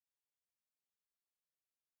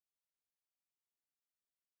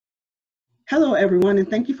Hello, everyone, and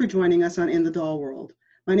thank you for joining us on In the Doll World.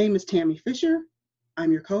 My name is Tammy Fisher.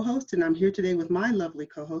 I'm your co-host, and I'm here today with my lovely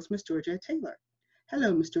co-host, Miss Georgette Taylor.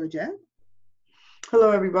 Hello, Miss Georgette.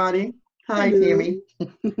 Hello, everybody. Hi, Hello. Tammy.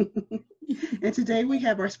 And today we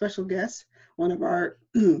have our special guest, one of our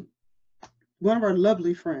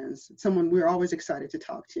lovely friends, someone we're always excited to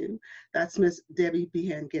talk to. That's Miss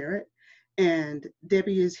Behan Garrett. And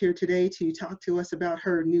Debbie is here today to talk to us about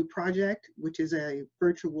her new project, which is a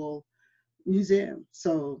virtual museum.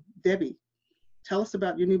 So Debbie, tell us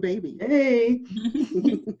about your new baby. Hey.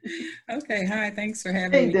 Okay, hi, thanks for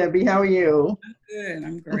having me. Hey, Debbie, how are you? I'm good,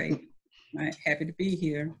 I'm great. I'm happy to be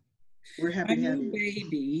here. We're happy to have you. My new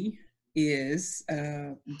baby is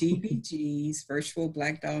DeeBeeGee's Virtual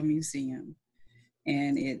Black Doll Museum.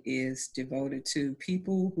 And it is devoted to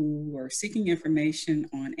people who are seeking information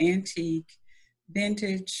on antique,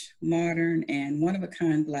 vintage, modern, and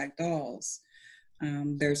one-of-a-kind Black dolls.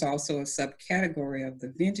 There's also a subcategory of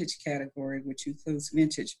the vintage category, which includes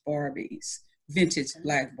vintage Barbies, vintage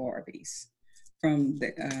Black Barbies.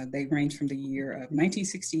 They range from the year of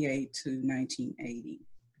 1968 to 1980.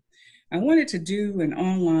 I wanted to do an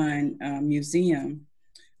online museum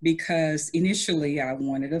because initially I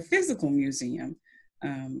wanted a physical museum.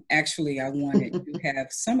 Actually, I wanted to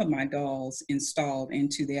have some of my dolls installed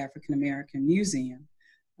into the African American Museum,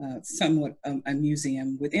 somewhat a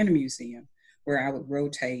museum within a museum, where I would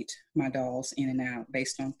rotate my dolls in and out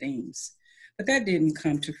based on themes. But that didn't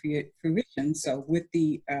come to fruition. So with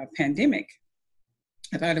the pandemic,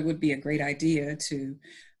 I thought it would be a great idea to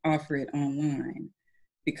offer it online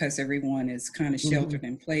because everyone is kind of sheltered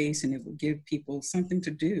in place, and it would give people something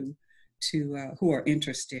to do who are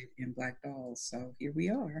interested in Black dolls. So here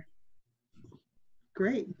we are.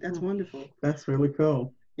 Great, that's wonderful. That's really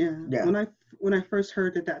cool. Yeah. When I first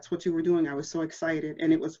heard that that's what you were doing, I was so excited,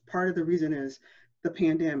 and it was part of the reason is the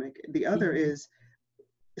pandemic. The other is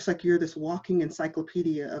it's like you're this walking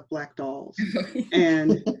encyclopedia of Black dolls,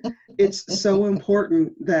 and it's so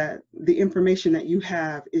important that the information that you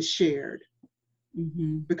have is shared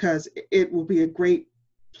because it will be a great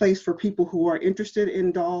place for people who are interested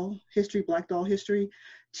in doll history, Black doll history,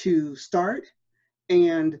 to start,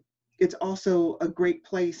 and it's also a great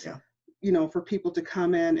place. You know, for people to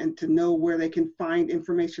come in and to know where they can find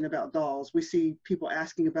information about dolls. We see people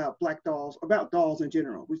asking about Black dolls, about dolls in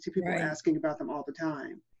general. We see people asking about them all the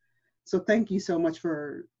time. So thank you so much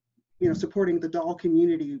for, supporting the doll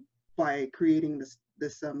community by creating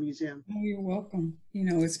this museum. Oh, you're welcome.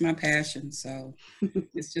 It's my passion, so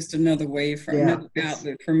it's just another way for another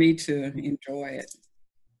outlet for me to enjoy it.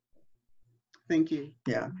 Thank you.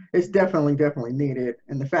 Yeah, it's definitely needed.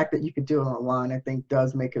 And the fact that you can do it online, I think,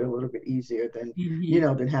 does make it a little bit easier than,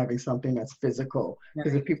 than having something that's physical.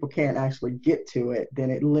 Because if people can't actually get to it, then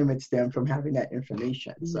it limits them from having that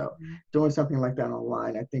information. So doing something like that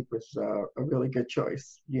online, I think was a really good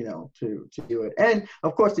choice, to do it. And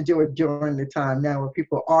of course, to do it during the time now where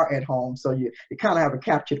people are at home. So you kind of have a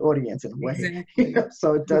captured audience in a way. Exactly.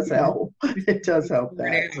 So it does help. It does help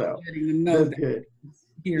that. So that's good.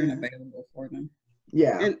 Here and available for them.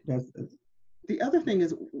 Yeah. And the other thing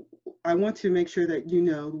is, I want to make sure that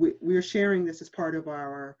we're sharing this as part of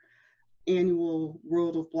our annual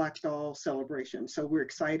World of Black Doll celebration. So we're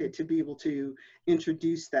excited to be able to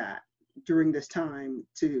introduce that during this time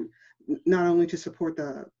to not only to support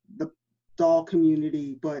the doll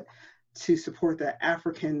community, but to support the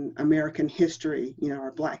African American history,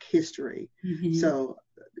 our Black history. So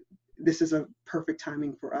this is a perfect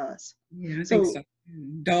timing for us. Yeah, I think so.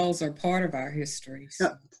 Dolls are part of our history.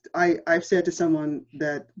 So. I've said to someone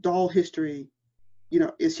that doll history,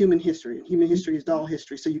 is human history. Human history is doll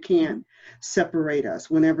history. So you can't separate us.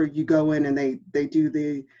 Whenever you go in and they do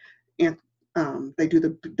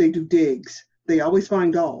digs, they always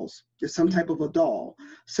find dolls. There's some type of a doll.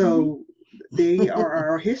 So they are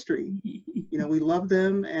our history. We love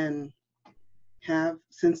them and have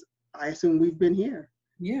since, I assume, we've been here.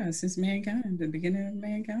 Yeah, since mankind, the beginning of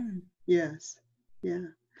mankind. Yes. Yeah.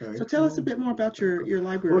 Very so tell us a bit more about your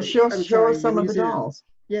library. Well, show us some of the dolls.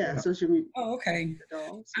 Yeah. So okay. The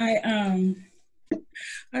dolls.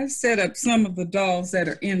 I set up some of the dolls that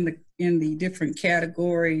are in the different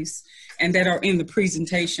categories and that are in the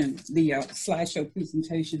presentation, the slideshow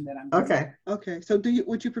presentation that I'm doing. Okay. So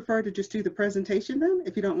would you prefer to just do the presentation then,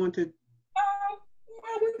 if you don't want to? Well,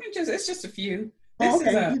 we can it's just a few.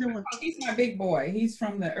 Either one. He's my big boy. He's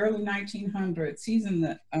from the early 1900s. He's in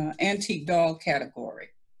the antique doll category.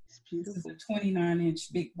 It's beautiful. This is a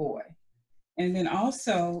 29-inch big boy. And then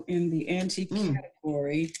also in the antique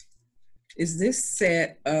category is this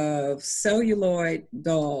set of celluloid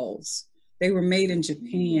dolls They were made in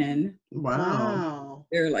Japan. Wow.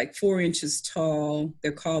 They're like 4 inches tall.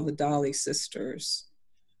 They're called the Dolly sisters.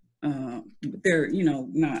 They're, you know,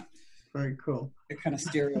 not very cool. They're kind of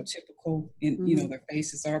stereotypical in, you know, their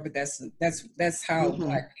faces are, but that's how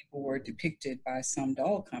Black people were depicted by some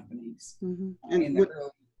doll companies in the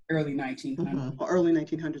early 1900s. Early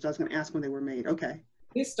 1900s. I was going to ask when they were made. Okay.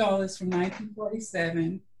 This doll is from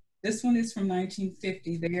 1947. This one is from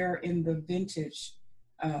 1950. They are in the vintage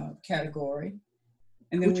category.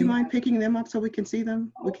 And then would you mind picking them up so we can see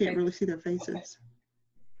them? Okay. We can't really see their faces. Okay.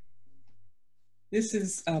 This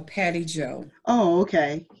is Patty Jo. Oh,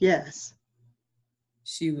 okay. Yes.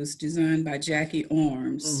 She was designed by Jackie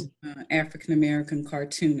Orms, African-American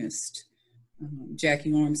cartoonist.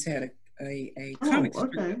 Jackie Orms had a comic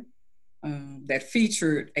strip that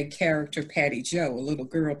featured a character, Patty Jo, a little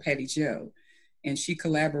girl, Patty Jo. And she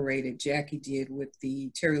collaborated, Jackie did, with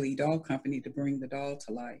the Terry Lee Doll Company to bring the doll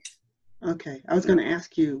to life. Okay. I was going to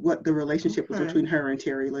ask you what the relationship was between her and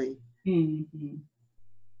Terry Lee.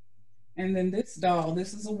 And then this doll,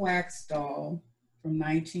 this is a wax doll from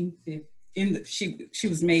 1950. She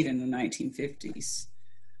was made in the 1950s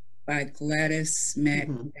by Gladys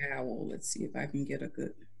McDowell. Let's see if I can get a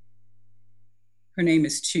good. Her name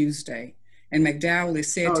is Tuesday, and McDowell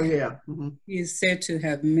is said he is said to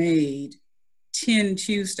have made 10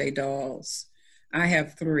 Tuesday dolls. I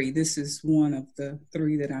have 3. This is one of the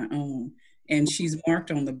 3 that I own, and she's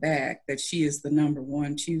marked on the back that she is the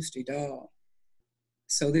 #1 Tuesday doll.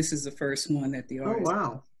 So this is the first one that the artist. Oh,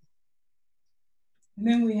 wow. And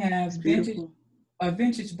then we have a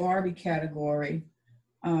vintage Barbie category.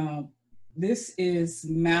 This is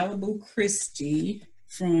Malibu Christie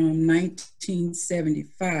from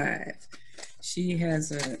 1975. She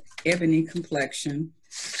has a ebony complexion.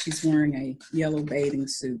 She's wearing a yellow bathing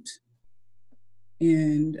suit.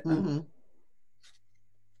 And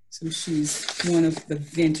so she's one of the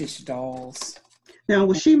vintage dolls. Now,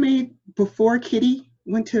 was she made before Kitty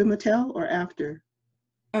went to Mattel or after?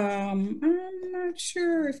 I'm not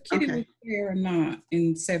sure if Kitty was there or not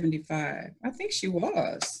in 75. I think she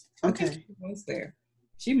was. Okay. I think she was there.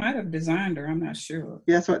 She might have designed her. I'm not sure.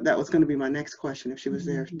 Yeah, that was going to be my next question. If she was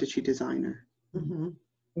there, did she design her? Well,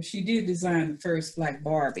 she did design the first Black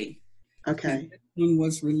Barbie. Okay. This one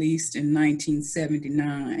was released in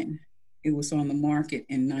 1979. It was on the market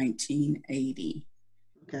in 1980.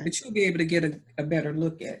 Okay. But you'll be able to get a better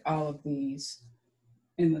look at all of these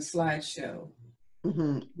in the slideshow.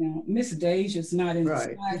 Now, Miss Deja's not in the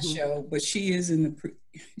slideshow, but she is in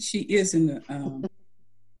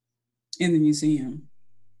the museum.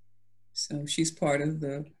 So she's part of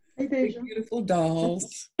the Beautiful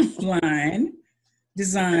Dolls line,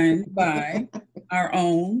 designed by our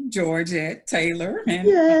own Georgette Taylor. And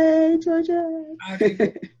yay, Georgette!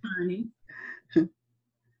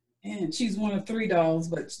 And she's one of 3 dolls,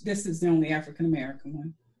 but this is the only African-American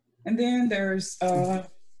one. And then there's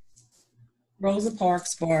Rosa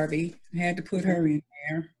Parks Barbie. I had to put her in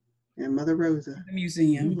there. And Mother Rosa. The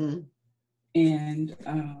museum. And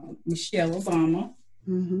Michelle Obama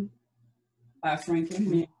by Franklin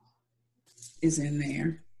Mint is in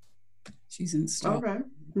there. She's installed. Okay.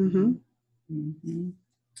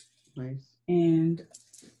 Nice. And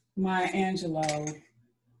Maya Angelou.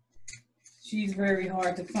 She's very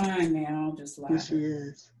hard to find now, just like yes, she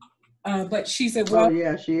is. But she's at Walmart. Oh,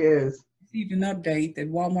 yeah, she is. Received an update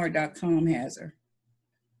that Walmart.com has her.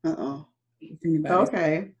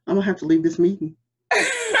 Okay. I'm gonna have to leave this meeting.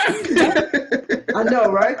 I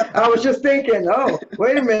know, right? I was just thinking, oh,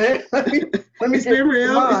 wait a minute. Let me it's been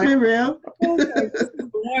real. It's been real. Okay.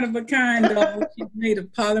 One of a kind doll. She's made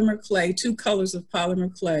of polymer clay, 2 colors of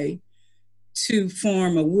polymer clay to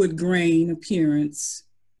form a wood grain appearance.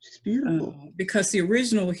 She's beautiful. Because the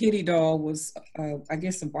original Hitty doll was, I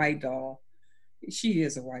guess, a white doll. She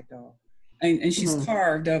is a white doll, and she's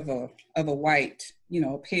carved of a white, you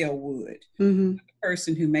know, pale wood. The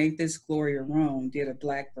person who made this, Gloria Roan, did a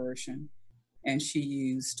black version, and she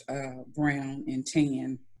used brown and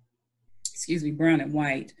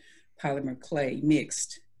white polymer clay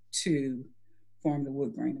mixed to form the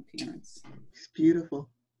wood grain appearance. It's beautiful.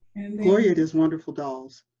 And then, Gloria does wonderful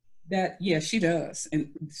dolls. She does, and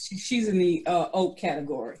she's in the oak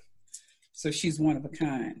category, so she's one of a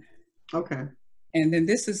kind. Okay. And then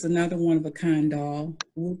this is another one of a kind doll,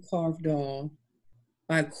 wood carved doll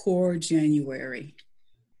by Core January.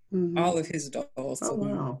 All of his dolls. Oh,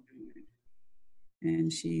 wow.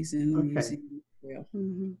 And she's in the museum as well.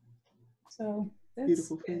 So that's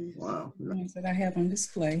beautiful face. Wow. The ones that I have on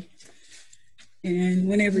display. And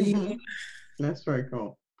whenever you that's very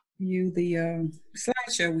cool. View the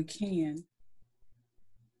slideshow, we can.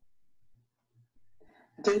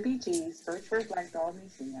 DeeBeeGee's Virtual Black Doll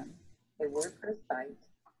Museum, a WordPress site,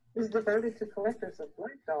 is devoted to collectors of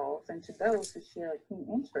black dolls and to those who share a keen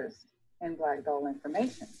interest in black doll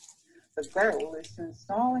information. The goal is to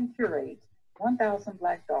install and curate 1,000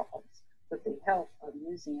 black dolls with the help of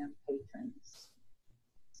museum patrons.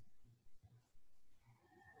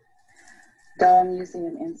 Doll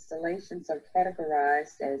museum installations are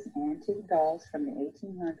categorized as antique dolls from the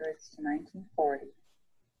 1800s to 1940,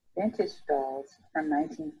 vintage dolls from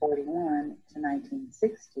 1941 to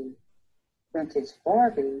 1960, vintage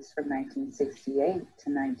Barbies from 1968 to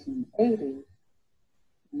 1980,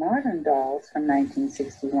 modern dolls from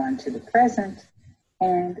 1961 to the present,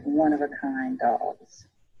 and one-of-a-kind dolls.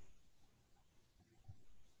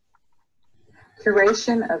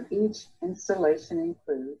 Curation of each installation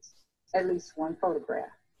includes at least one photograph,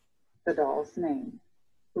 the doll's name,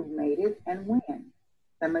 who made it and when,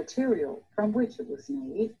 the material from which it was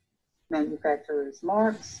made, manufacturer's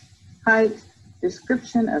marks, height,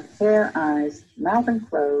 description of hair, eyes, mouth, and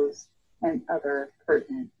clothes, and other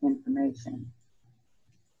pertinent information.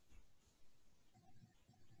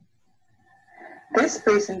 This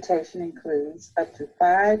presentation includes up to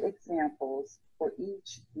 5 examples for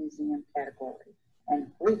each museum category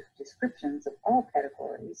and brief descriptions of all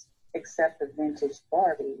categories except the vintage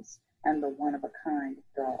Barbies and the one-of-a-kind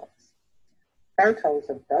dolls. Photos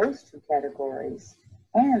of those 2 categories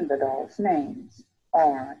and the dolls' names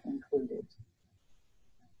are included.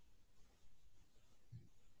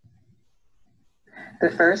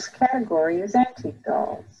 The first category is antique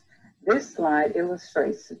dolls. This slide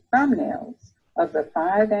illustrates the thumbnails of the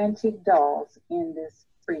 5 antique dolls in this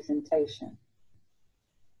presentation.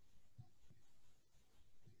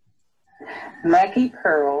 Maggie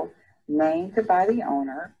Pearl, named by the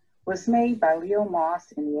owner, was made by Leo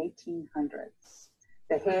Moss in the 1800s.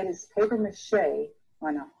 The head is paper mache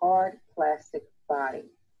on a hard plastic body.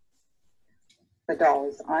 The doll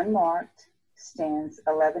is unmarked, stands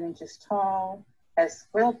 11 inches tall, has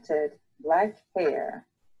sculpted black hair,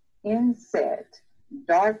 inset,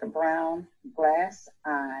 dark brown glass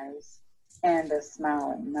eyes, and a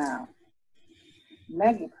smiling mouth.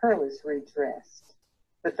 Maggie Pearl is redressed.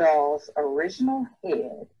 The doll's original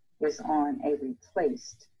head is on a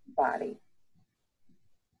replaced body.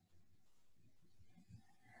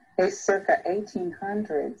 A circa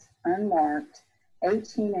 1800s unmarked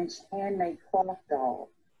 18-inch handmade cloth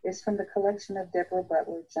doll is from the collection of Deborah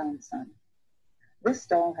Butler Johnson. This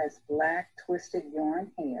doll has black twisted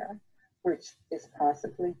yarn hair, which is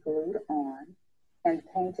possibly glued on, and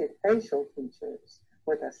painted facial features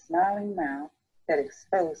with a smiling mouth that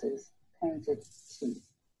exposes painted teeth.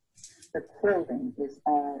 The clothing is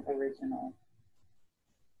all original.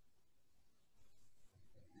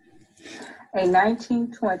 A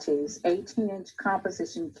 1920s 18-inch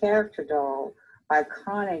composition character doll by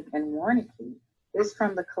Koenig and Wernicke is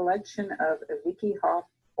from the collection of Vicky Hoff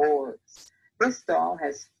boards. This doll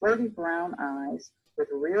has flirty brown eyes with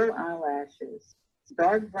real eyelashes,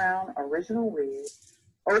 dark brown original wig,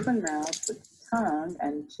 open mouth with tongue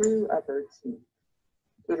and 2 upper teeth.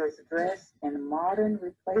 It is dressed in modern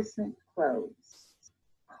replacement clothes.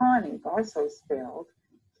 Koenig, also spelled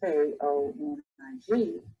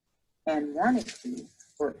K-O-N-I-G, and Wernicke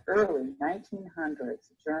were early 1900s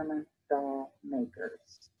German doll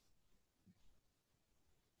makers.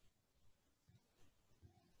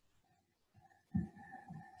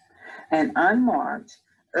 An unmarked,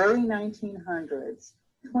 early 1900s,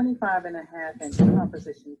 25.5-inch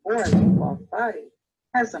composition boy cloth body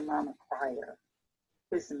has a mama crier.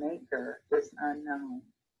 His maker is unknown.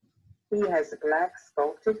 He has black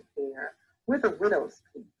sculpted hair with a widow's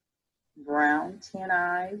peak, brown 10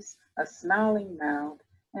 eyes, a smiling mouth,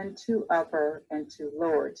 and 2 upper and 2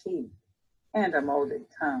 lower teeth, and a molded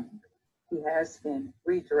tongue. He has been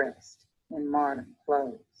redressed in modern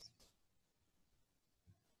clothes.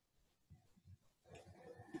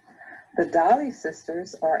 The Dolly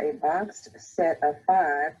Sisters are a boxed set of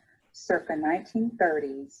 5 circa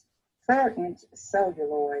 1930s 4-inch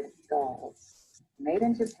celluloid dolls made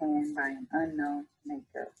in Japan by an unknown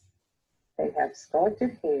maker. They have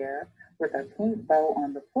sculpted hair with a pink bow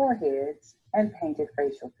on the foreheads and painted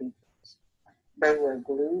facial features. They were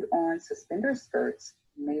glued on suspender skirts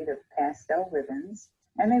made of pastel ribbons,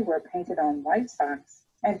 and they were painted on white socks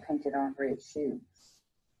and painted on red shoes.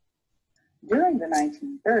 During the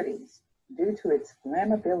 1930s, due to its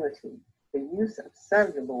flammability, the use of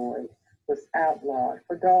celluloid was outlawed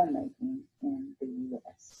for doll making in the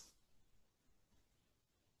U.S.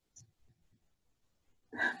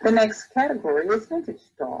 The next category is vintage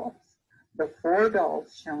dolls. The 4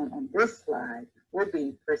 dolls shown on this slide will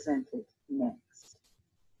be presented next.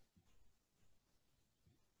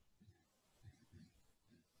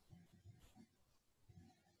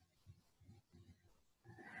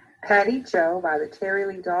 Patty Joe by the Terry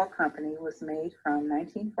Lee Doll Company was made from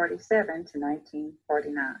 1947 to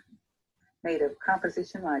 1949. Made of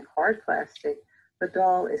composition like hard plastic, the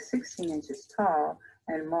doll is 16 inches tall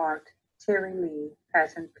and marked Terry Lee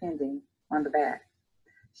patent pending on the back.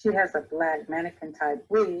 She has a black mannequin-type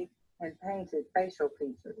wig and painted facial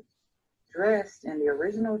features. Dressed in the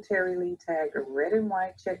original Terry Lee tagged red and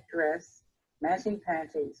white check dress, matching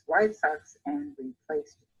panties, white socks, and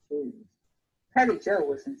replaced shoes. Patty Joe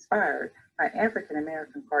was inspired by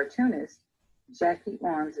African-American cartoonist Jackie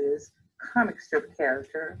Orms's comic strip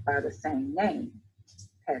character by the same name,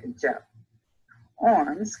 Patty Joe.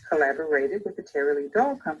 Orms collaborated with the Terry Lee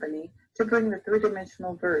Doll Company to bring the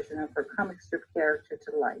three-dimensional version of her comic strip character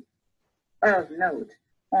to life. Of note,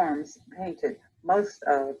 Orms painted most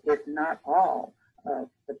of, if not all, of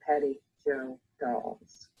the Patty Joe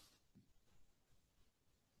dolls.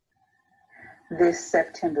 This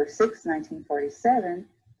September 6, 1947,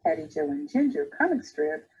 Patty Joe and Ginger comic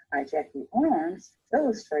strip by Jackie Orms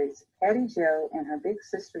illustrates Patty Joe and her big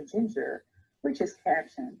sister Ginger, which is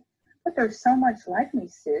captioned, "But they're so much like me,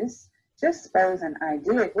 sis. Just suppose an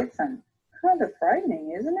idea hits them. Kind of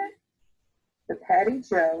frightening, isn't it?" The Patty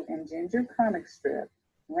Joe and Ginger comic strip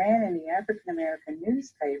ran in the African-American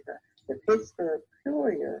newspaper, the Pittsburgh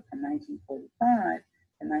Courier, from 1945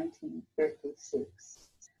 to 1956.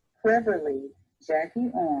 Cleverly, Jackie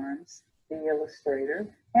Orms, the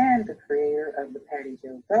illustrator and the creator of the Patty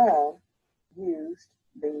Joe doll, used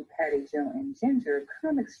the Patty Joe and Ginger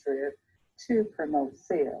comic strip to promote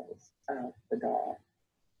sales of the doll.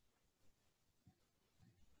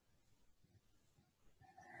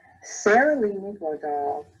 Sara Lee Negro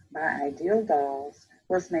Doll by Ideal Dolls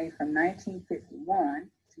was made from 1951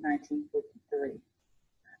 to 1953.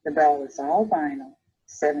 The doll is all vinyl,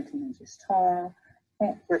 17 inches tall,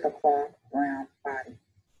 and with a cloth brown body.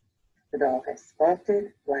 The doll has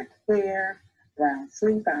sculpted black hair, brown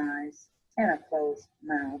sleep eyes, and a closed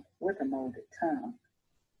mouth with a molded tongue.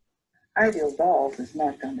 Ideal Dolls is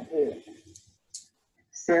marked on the head.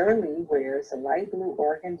 Sara Lee wears a light blue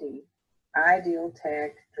organdy Ideal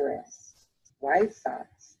tagged dress, white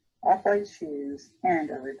socks, off-white shoes, and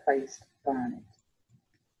a replaced bonnet.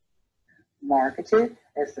 Marketed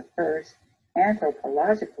as the first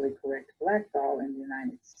anthropologically correct black doll in the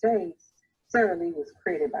United States, Sara Lee was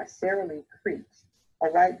created by Sara Lee Creech, a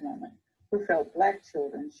white woman who felt black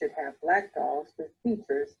children should have black dolls with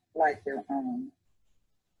features like their own.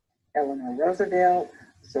 Eleanor Roosevelt,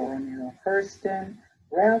 Zora Neale Hurston,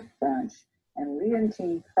 Ralph Bunche, and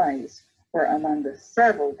Leontine Price were among the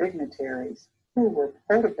several dignitaries who were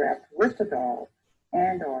photographed with the doll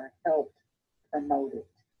and or helped promote it.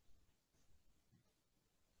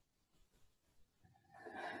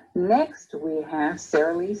 Next, we have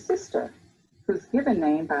Sara Lee's sister, whose given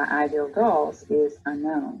name by Ideal Dolls is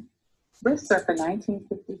unknown. This circa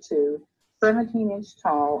 1952, 17-inch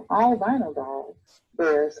tall, all-vinyl doll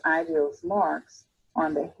bears Ideal's marks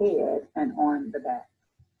on the head and on the back.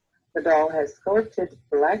 The doll has sculpted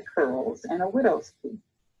black curls and a widow's peak,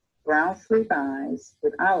 brown sleep eyes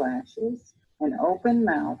with eyelashes, an open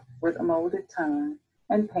mouth with a molded tongue,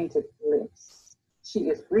 and painted lips. She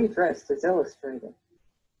is redressed as illustrated.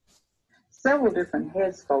 Several different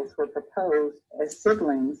head sculpts were proposed as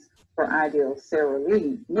siblings for Ideal's Sara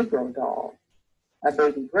Lee Negro doll, a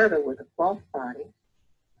baby brother with a cloth body,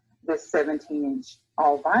 this 17-inch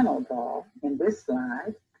all-vinyl doll in this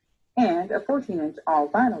slide, and a 14-inch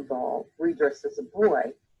all-vinyl doll redressed as a boy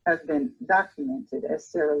have been documented as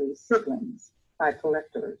Sara Lee's siblings by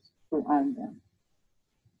collectors who own them.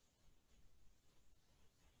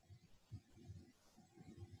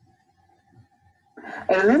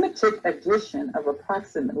 A limited edition of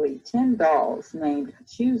approximately 10 dolls named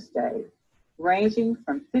Tuesday, ranging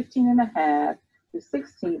from 15.5 to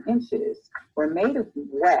 16 inches, were made of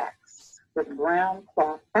wax with brown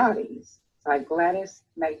cloth bodies by Gladys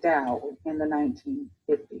McDowell in the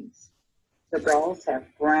 1950s. The dolls have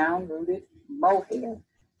brown rooted mohair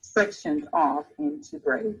sectioned off into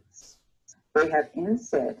braids. They have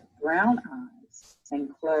inset brown eyes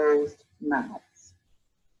and closed mouths.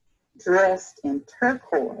 Dressed in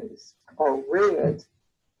turquoise or red,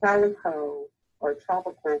 calico, or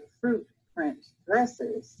tropical fruit print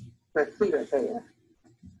dresses, their feet are bare.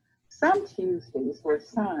 Some Tuesdays were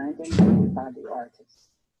signed and made by the artist.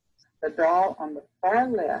 The doll on the far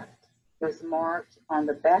left is marked on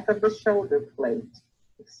the back of the shoulder plate,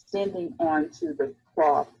 extending onto the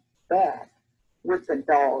cloth back with the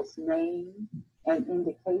doll's name and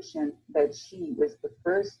indication that she is the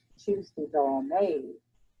first Tuesday doll made,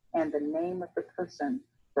 and the name of the person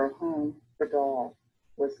for whom the doll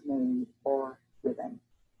was made or given.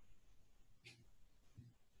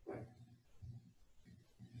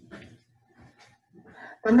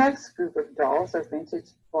 The next group of dolls are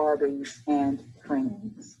vintage Barbies and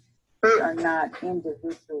Queens. They are not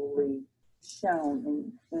individually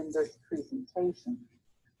shown in this presentation,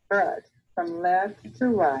 but from left to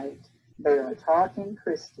right, they are Talking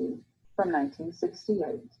Christy from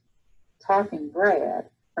 1968, Talking Brad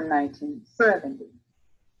from 1970,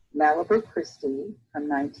 Malibu Christy from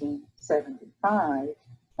 1975,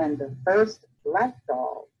 and the first black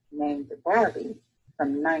doll named Barbie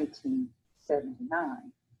from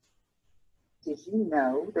 1979. Did you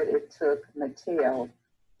know that it took Mattel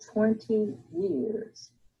 20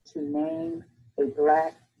 years to name a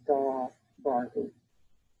black doll Barbie?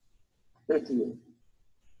 It did.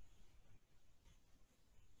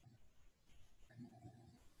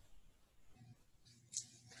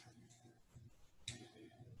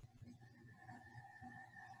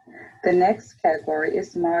 The next category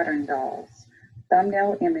is modern dolls.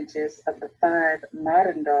 Thumbnail images of the 5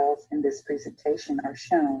 modern dolls in this presentation are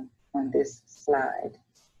shown on this slide.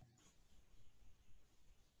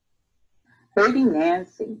 Baby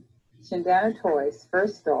Nancy, Shindana Toys'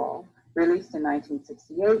 first doll, released in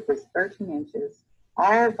 1968, was 13 inches,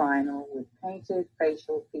 all vinyl with painted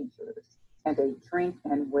facial features and a drink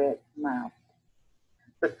and wet mouth.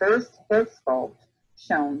 The first head sculpt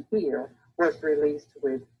shown here was released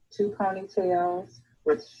with 2 ponytails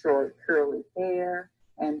with short curly hair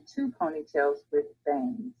and 2 ponytails with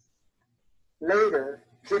bangs. Later,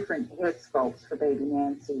 different head sculpts for Baby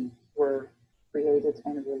Nancy were created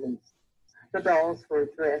and released. The dolls were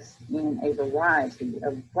dressed in a variety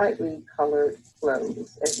of brightly colored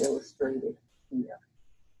clothes, as illustrated here.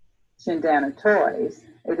 Shindana Toys,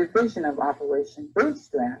 a division of Operation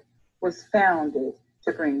Bootstrap, was founded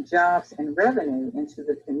to bring jobs and revenue into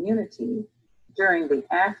the community during the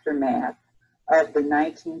aftermath of the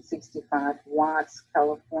 1965 Watts,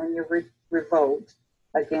 California revolt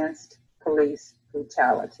against police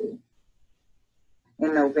brutality.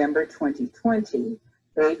 In November 2020,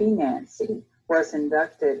 Baby Nancy was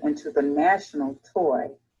inducted into the National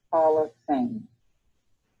Toy Hall of Fame.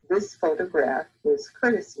 This photograph is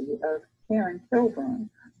courtesy of Karen Kilburn,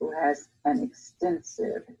 who has an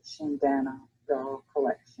extensive Shindana doll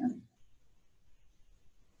collection.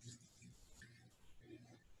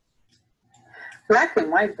 Black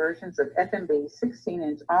and white versions of FMB's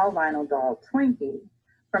 16-inch all-vinyl doll Twinkie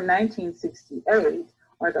from 1968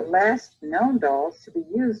 are the last known dolls to be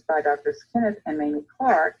used by Drs. Kenneth and Mamie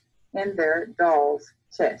Clark in their doll's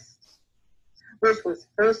tests, which was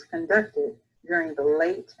first conducted during the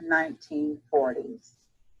late 1940s.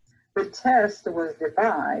 The test was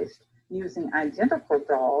devised using identical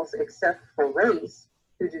dolls except for race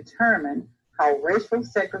to determine how racial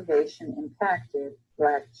segregation impacted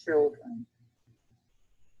Black children.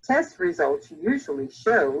 Test results usually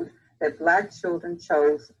showed that Black children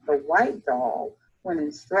chose the white doll when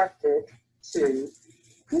instructed to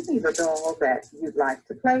give me the doll that you'd like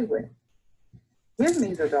to play with. Give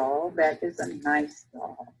me the doll that is a nice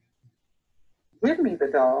doll. Give me the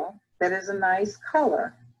doll that is a nice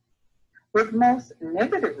color. With most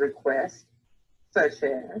negative requests, such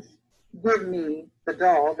as, give me the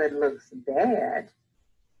doll that looks bad,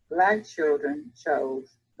 Black children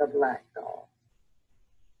chose the black doll.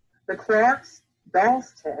 The Clark's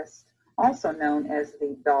Dolls Test, also known as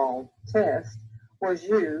the doll test, was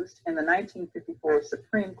used in the 1954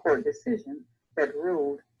 Supreme Court decision that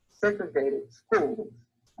ruled segregated schools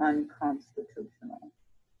unconstitutional.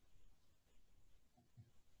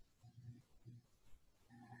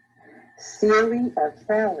 Sealy of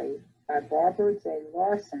Cali by Barbara J.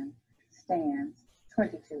 Larson stands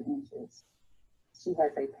 22 inches. She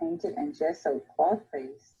has a painted and gessoed cloth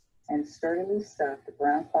face and sturdily stuffed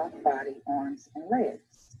brown cloth body, arms, and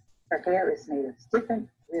legs. Her hair is made of stiffened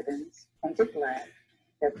ribbons painted black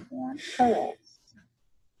that form curls.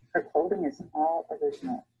 Her clothing is all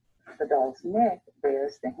original. The doll's neck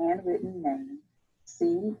bears the handwritten name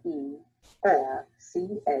C.E. or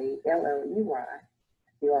C.A.L.L.E.Y.,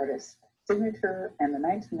 the artist's signature, and the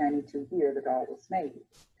 1992 year the doll was made.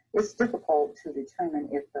 It's difficult to determine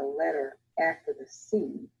if the letter after the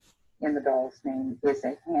C in the doll's name is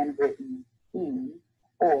a handwritten E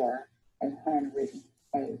or a handwritten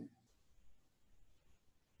A.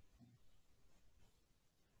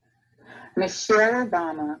 Michelle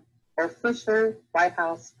Obama official White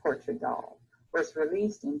House portrait doll was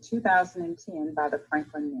released in 2010 by the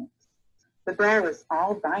Franklin Mint. The doll is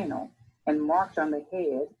all vinyl and marked on the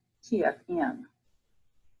head TFM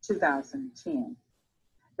 2010.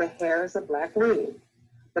 The hair is a black wig.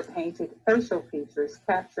 The painted facial features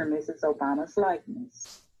capture Mrs. Obama's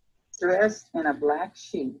likeness. Dressed in a black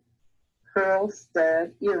sheath, pearl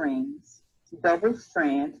stud earrings, double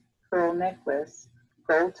strand pearl necklace,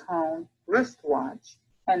 gold tone wristwatch,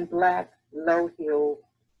 and black low-heel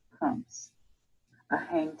pumps. A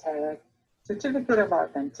hang tag, certificate of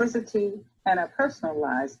authenticity, and a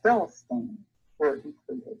personalized doll stand were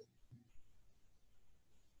included.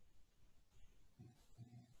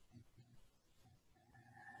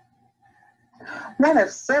 One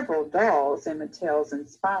of several dolls in Mattel's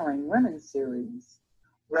Inspiring Women series,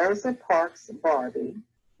 Rosa Parks' Barbie,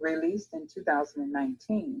 released in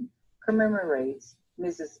 2019, commemorates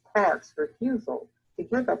Mrs. Parks' refusal to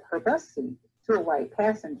give up her bus seat to a white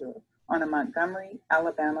passenger on a Montgomery,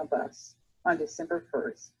 Alabama bus on December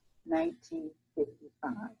 1st,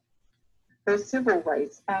 1955. Her civil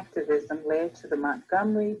rights activism led to the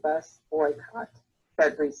Montgomery bus boycott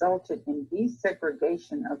that resulted in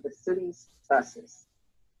desegregation of the city's buses.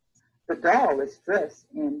 The doll is dressed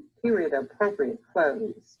in period-appropriate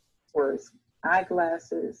clothes, wears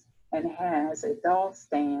eyeglasses, and has a doll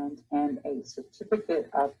stand and a certificate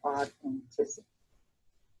of authenticity.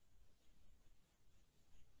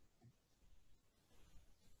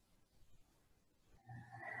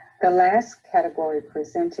 The last category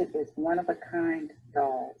presented is one-of-a-kind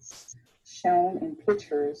dolls. Shown in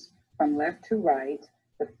pictures from left to right,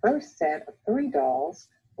 the first set of 3 dolls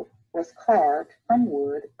was carved from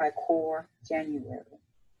wood by Core January.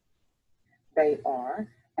 They are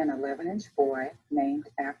an 11-inch boy named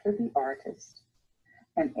after the artist,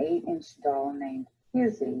 an 8-inch doll named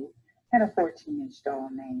Izzy, and a 14-inch doll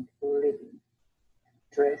named Libby.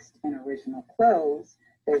 Dressed in original clothes,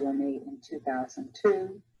 they were made in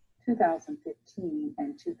 2002, 2015,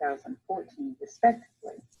 and 2014,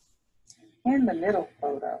 respectively. In the middle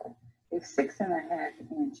photo, a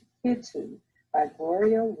 6.5-inch kitty by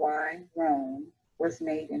Gloria Y. Roan was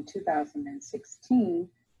made in 2016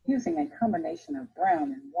 using a combination of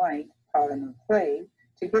brown and white polymer clay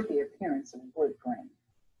to give the appearance of wood grain.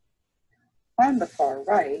 On the far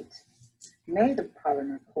right, made of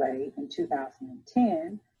polymer clay in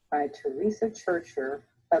 2010 by Teresa Churcher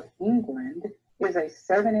of England, is a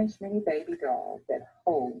 7-inch mini baby doll that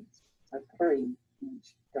holds a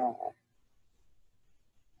 3-inch doll.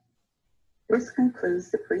 This concludes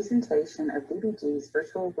the presentation of DeeBeeGee's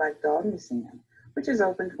Virtual Black Doll Museum, which is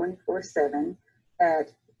open 24/7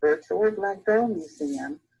 at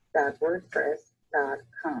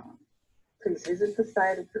virtualblackdollmuseum.wordpress.com. Please visit the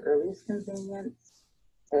site at your earliest convenience.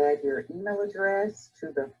 Add your email address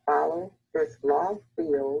to the Follow This Blog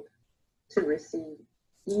field to receive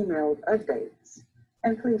emailed updates.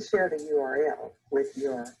 And please share the URL with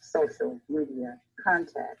your social media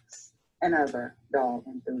contacts and other doll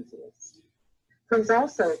enthusiasts. Please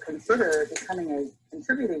also consider becoming a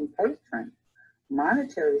contributing patron.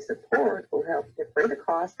 Monetary support will help defray the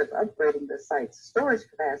cost of upgrading the site's storage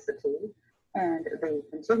capacity and the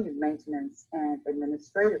continued maintenance and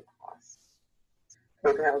administrative costs.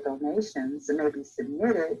 PayPal donations may be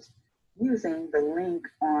submitted using the link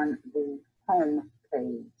on the home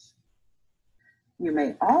page. You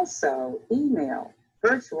may also email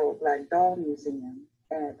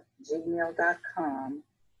virtualblackdollmuseum@gmail.com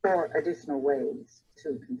for additional ways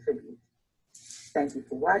to contribute. Thank you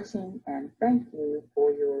for watching, and thank you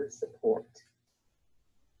for your support.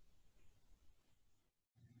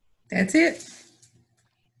 That's it.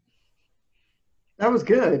 That was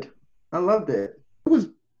good. I loved it. It was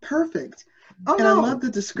perfect. Oh, And no. I love the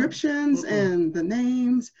descriptions and the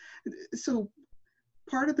names. So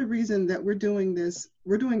part of the reason that we're doing this,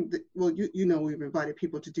 well, you know, we've invited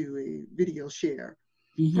people to do a video share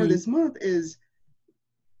for this month is,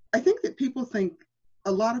 I think that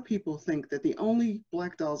a lot of people think that the only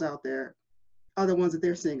Black dolls out there are the ones that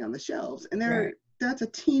they're seeing on the shelves. And that's a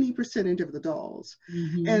teeny percentage of the dolls.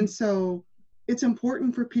 And so it's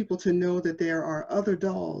important for people to know that there are other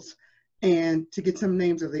dolls and to get some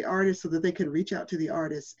names of the artists so that they can reach out to the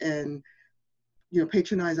artists and, you know,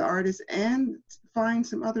 patronize the artists and find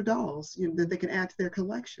some other dolls, you know, that they can add to their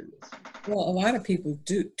collections. Well, a lot of people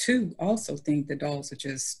do too also think the dolls are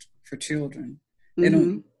just for children. They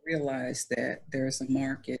don't realize that there's a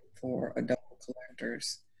market for adult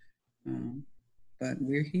collectors. But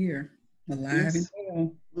we're here, alive and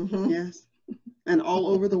well. Yes, and all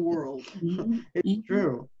over the world. It's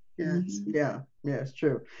true. Yes. Yeah, it's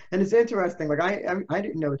true. And it's interesting. Like I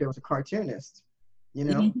didn't know there was a cartoonist, you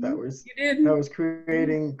know, that was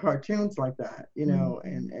creating cartoons like that, you know,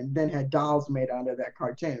 and then had dolls made out of that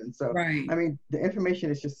cartoon. So I mean, the information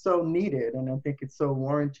is just so needed, and I think it's so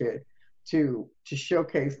warranted to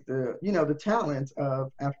showcase the, you know, the talents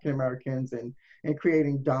of African Americans and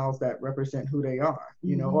creating dolls that represent who they are,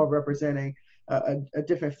 you know, or representing a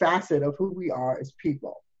different facet of who we are as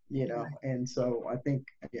people, you know. And so I think,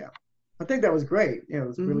 I think that was great. Yeah, it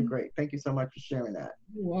was really great. Thank you so much for sharing that.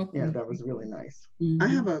 You're welcome. Yeah, that was really nice. I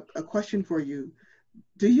have a question for you.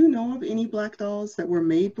 Do you know of any Black dolls that were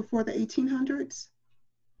made before the 1800s?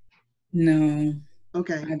 No.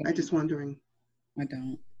 Okay, I just wondering. I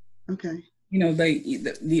don't. Okay. You know,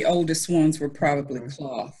 the oldest ones were probably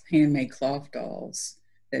handmade cloth dolls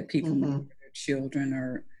that people made for their children,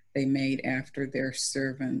 or they made after their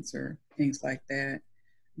servants or things like that.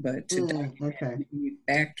 But to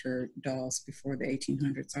manufacture dolls before the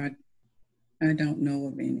 1800s, I don't know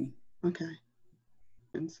of any. Okay.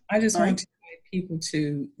 I just want to invite people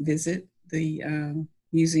to visit the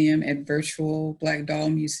museum at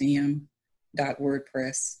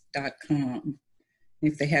virtualblackdollmuseum.wordpress.com.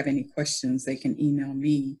 If they have any questions, they can email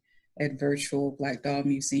me at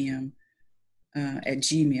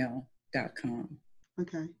virtualblackdollmuseum@gmail.com.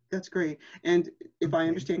 Okay, that's great. And if I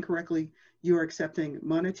understand correctly, you are accepting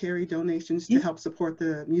monetary donations to help support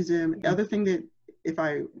the museum. The other thing that, if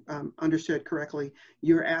I understood correctly,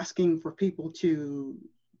 you're asking for people to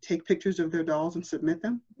take pictures of their dolls and submit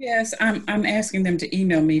them? Yes, I'm asking them to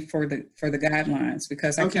email me for the guidelines,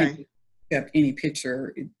 because I can't accept any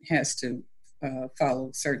picture. It has to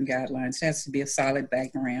follow certain guidelines. It has to be a solid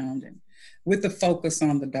background and with the focus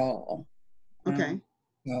on the doll. Okay.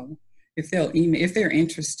 So if they're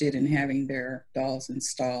interested in having their dolls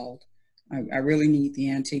installed, I really need the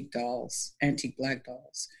antique Black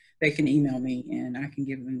dolls. They can email me and I can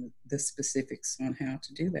give them the specifics on how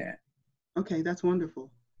to do that. Okay, that's wonderful.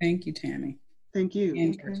 Thank you, Tammy. Thank you.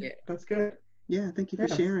 And Georgette. That's good. Yeah, thank you for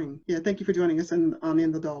sharing. Yeah, thank you for joining us on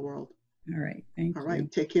In the Doll World. All right, thank you. All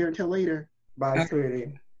right, take care until later. Bye,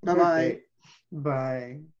 sweetie. Bye-bye.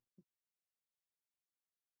 Bye.